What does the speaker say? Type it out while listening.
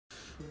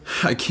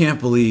I can't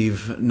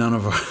believe none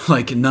of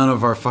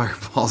our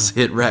fireballs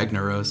hit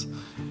Ragnaros.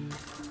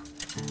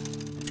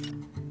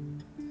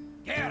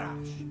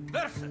 Garrosh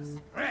versus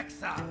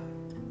Rexa.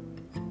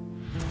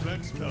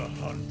 Let the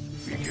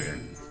hunt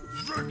begin.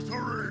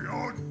 Victory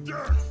or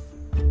death!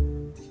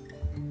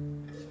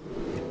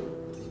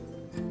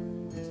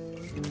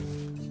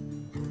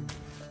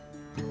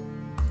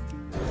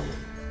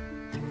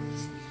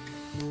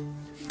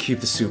 Keep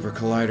the Super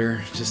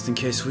Collider, just in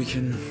case we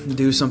can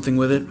do something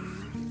with it.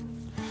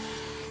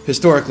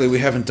 Historically, we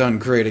haven't done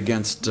great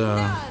against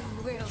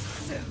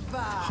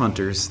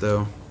hunters,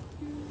 though.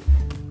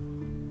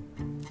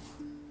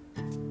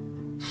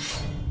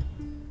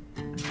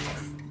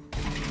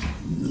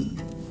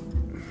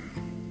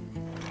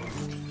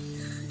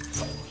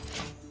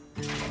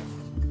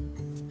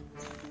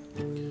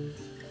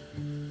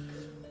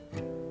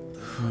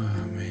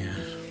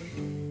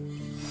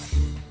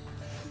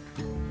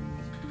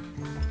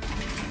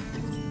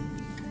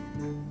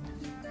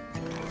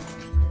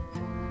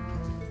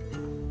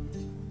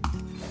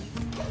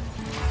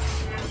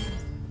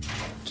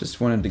 Just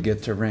wanted to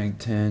get to rank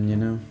 10, you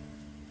know?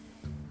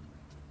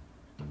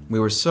 We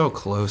were so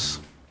close.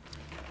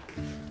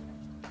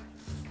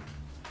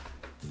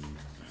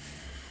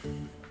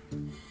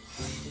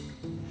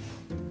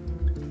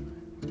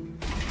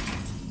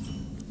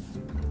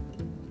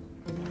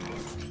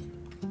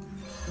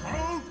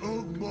 Out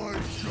of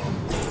my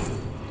jungle!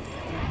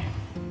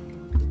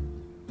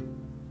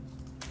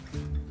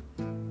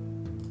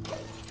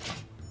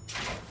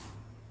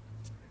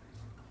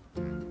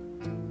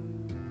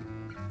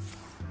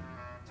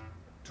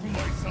 To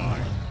my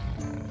side!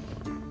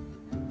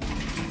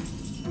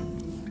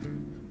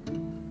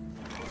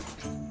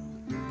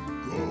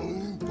 Go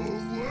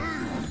away!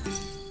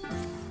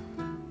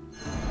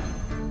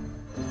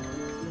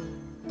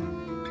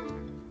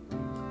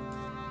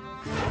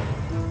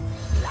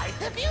 Light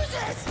the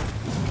fuses!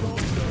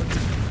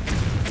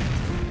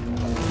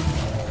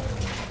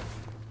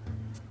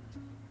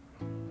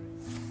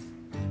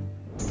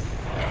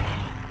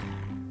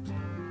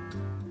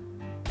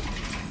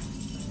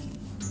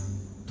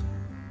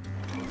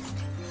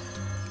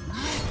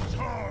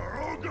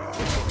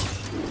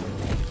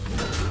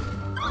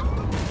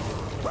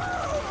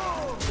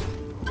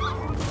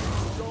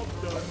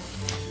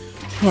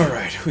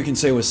 Alright, we can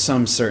say with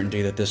some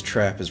certainty that this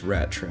trap is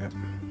Rat Trap.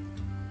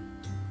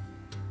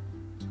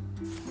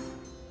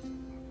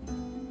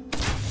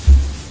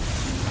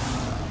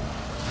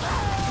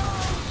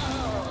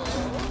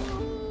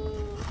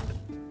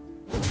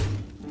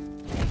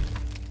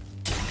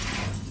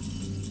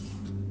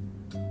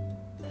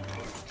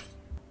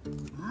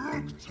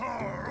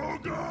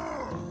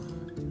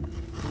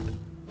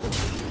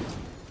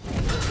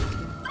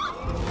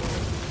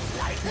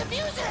 Light the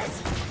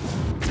fuses!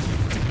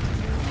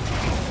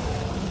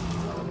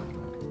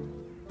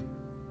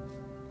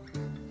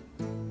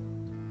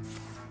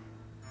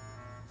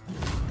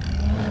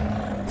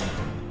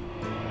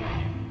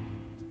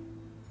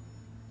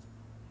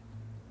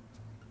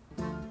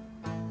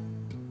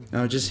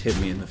 Oh, just hit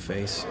me in the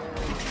face.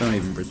 Don't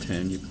even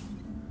pretend. You...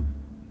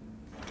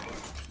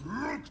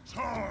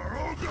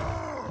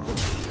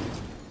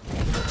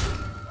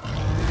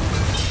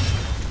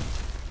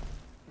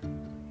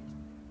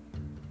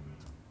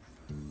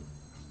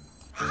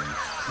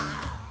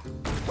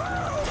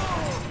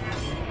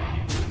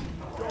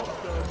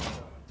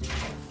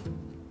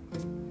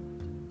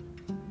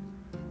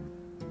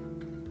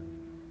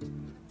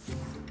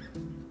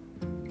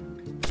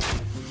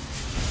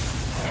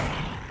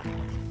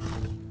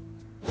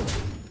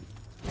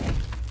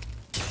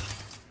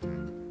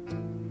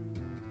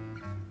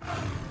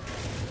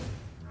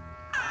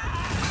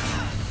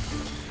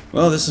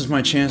 Well, this is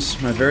my chance,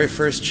 my very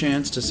first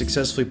chance to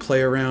successfully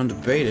play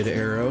around baited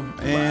arrow,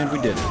 and we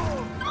did it.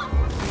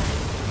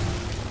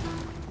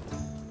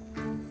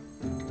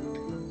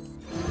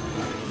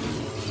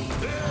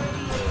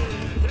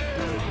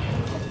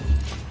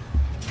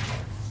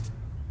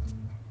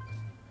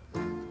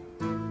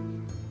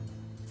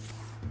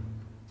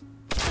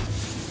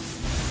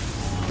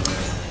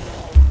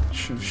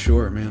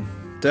 Sure, man.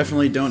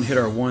 Definitely don't hit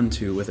our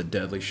 1-2 with a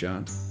deadly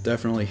shot.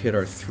 Definitely hit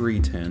our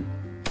 3-10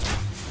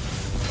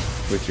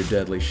 with your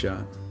deadly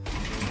shot.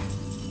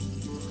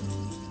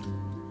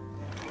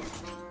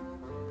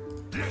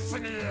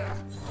 Listen here!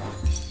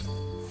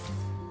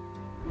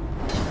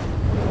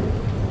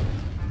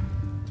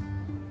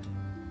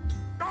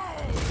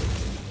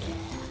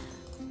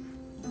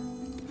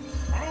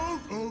 Out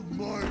of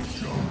my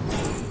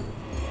jungle!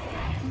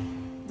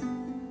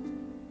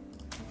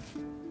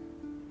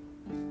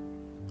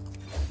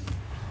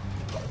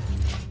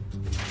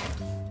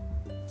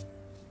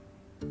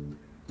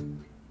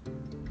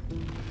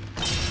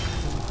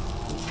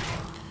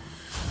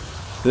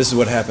 This is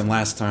what happened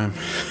last time.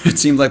 It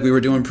seemed like we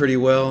were doing pretty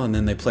well, and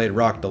then they played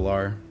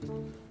Rockdalar.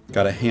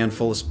 Got a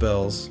handful of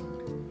spells.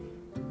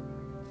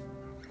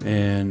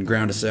 And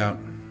ground us out.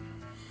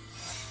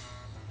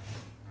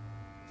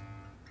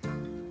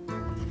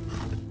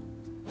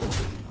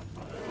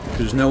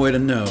 There's no way to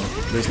know.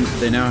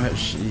 They now have,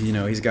 you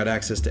know, he's got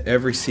access to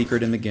every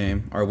secret in the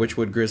game. Our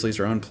Witchwood Grizzlies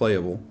are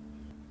unplayable.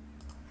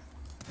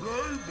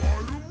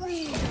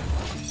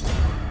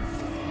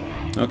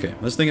 Okay,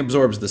 this thing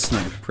absorbs the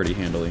snipe pretty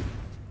handily.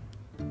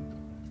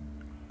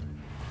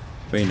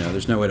 But you know,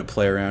 there's no way to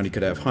play around. He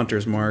could have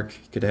Hunter's Mark,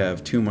 he could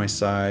have To My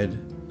Side,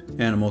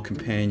 Animal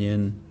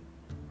Companion,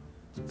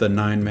 the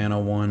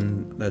 9-mana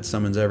one that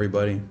summons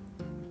everybody.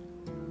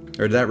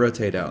 Or did that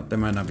rotate out? That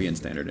might not be in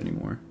standard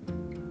anymore.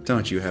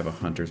 Don't you have a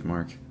Hunter's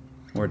Mark?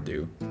 Or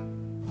do.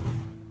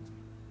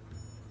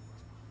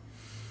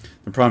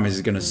 The problem is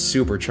he's going to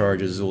supercharge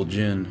his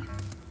Zul'jin.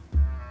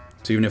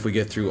 So even if we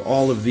get through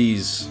all of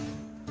these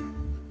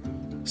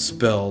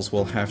spells,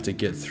 we'll have to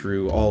get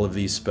through all of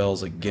these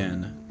spells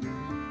again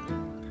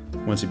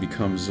once he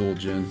becomes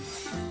Zul'jin.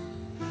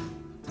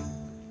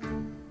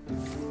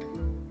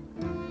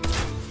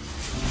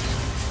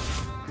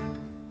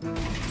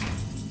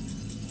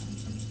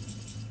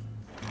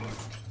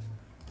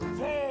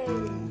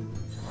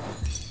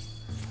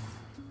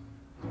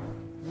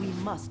 We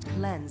must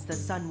cleanse the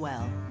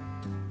Sunwell.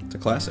 It's a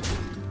classic.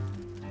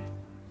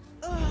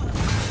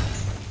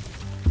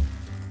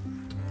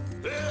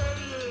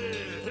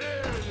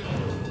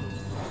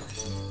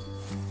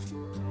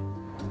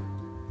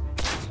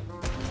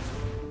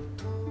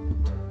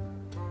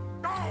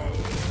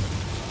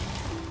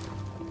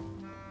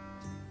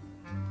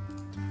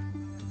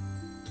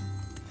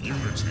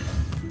 Unity,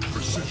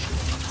 precision,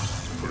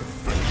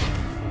 perfection.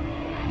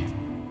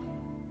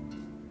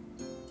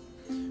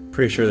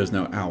 Pretty sure there's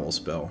no owl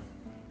spell.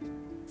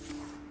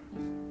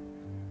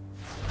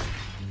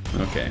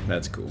 Okay,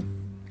 that's cool.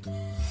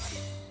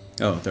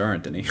 Oh, there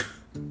aren't any.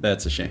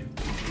 That's a shame.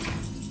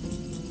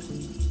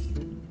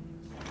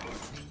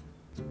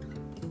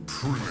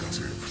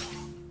 Primitive.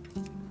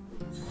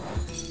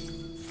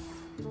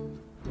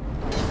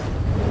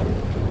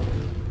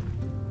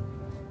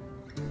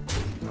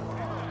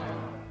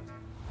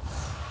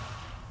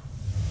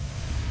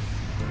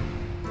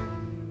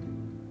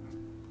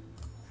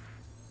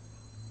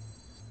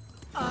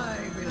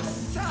 I will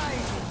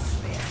silence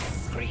their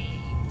screams.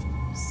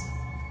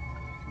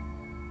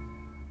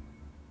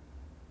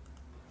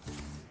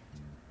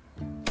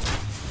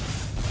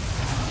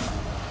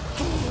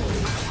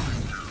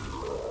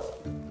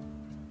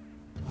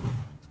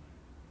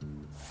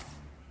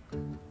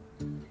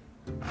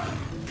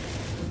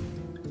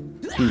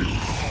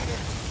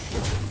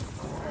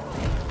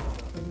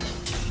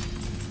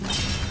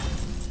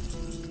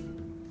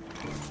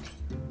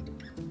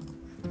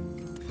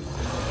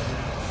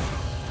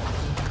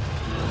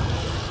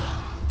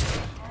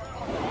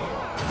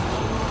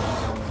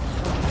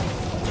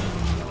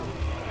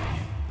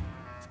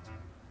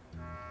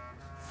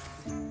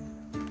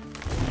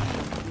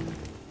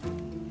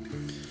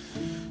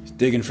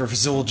 Digging for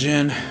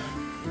Zul'jin.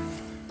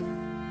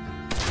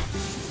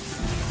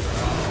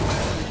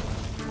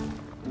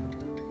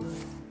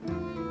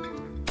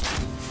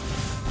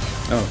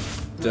 Oh,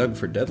 dug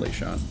for Deadly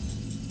Shot.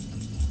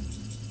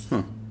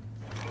 Huh.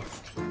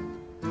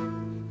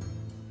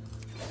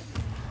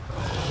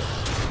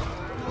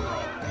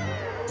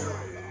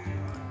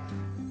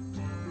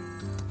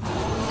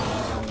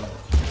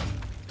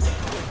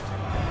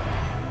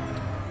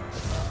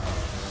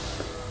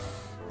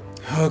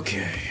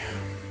 Okay.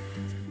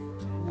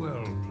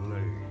 Well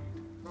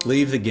played.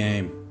 Leave the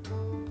game.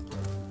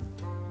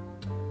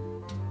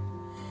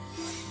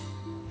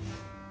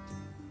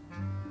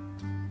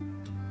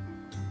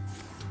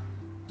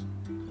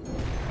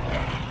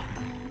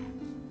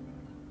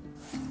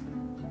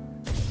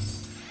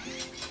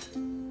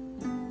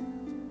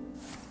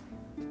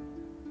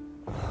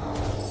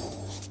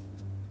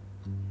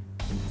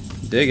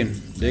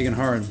 Digging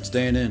hard,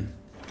 staying in.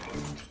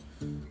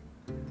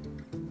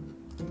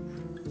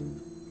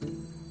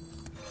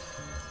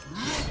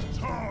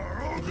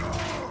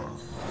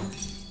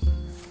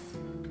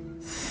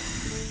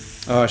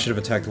 Oh, I should have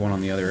attacked the one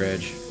on the other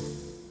edge.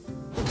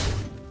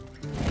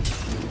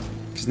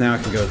 Because now I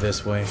can go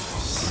this way.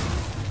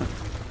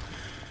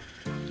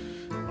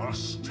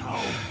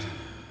 Astounding.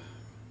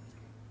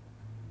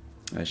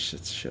 I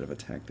should have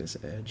attacked this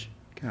edge.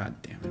 God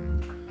damn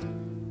it.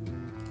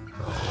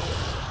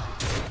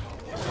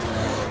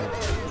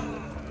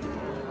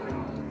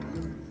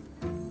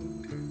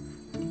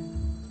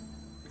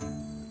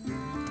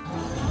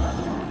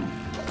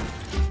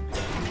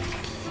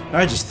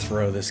 I just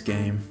throw this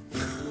game.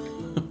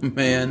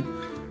 Man. To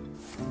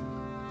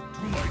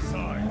my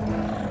side.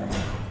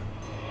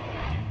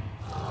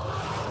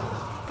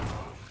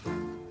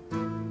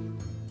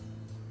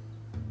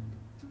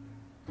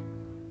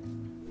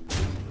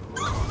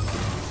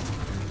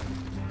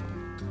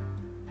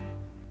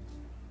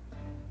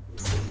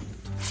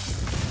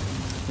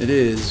 It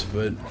is,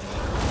 but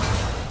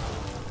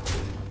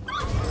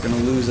we're gonna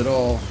lose it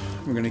all.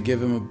 We're gonna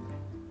give him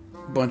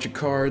a bunch of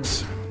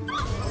cards.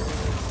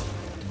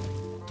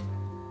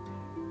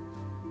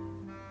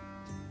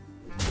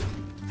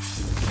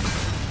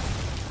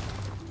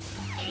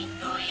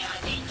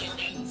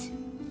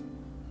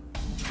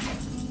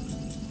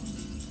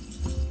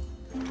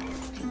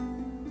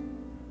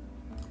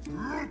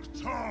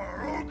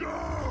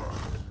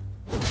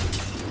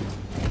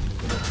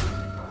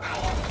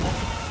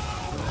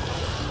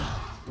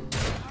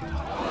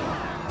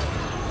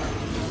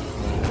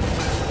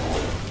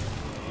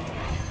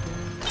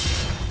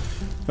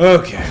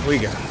 Okay, we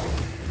got it.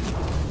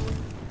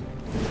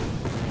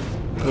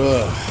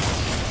 Ugh.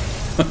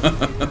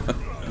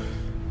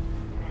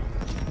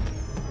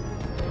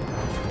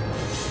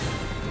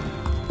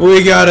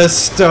 We got a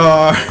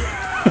star.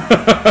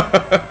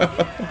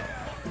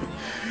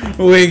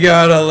 We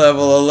got a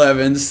level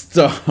 11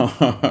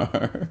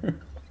 star.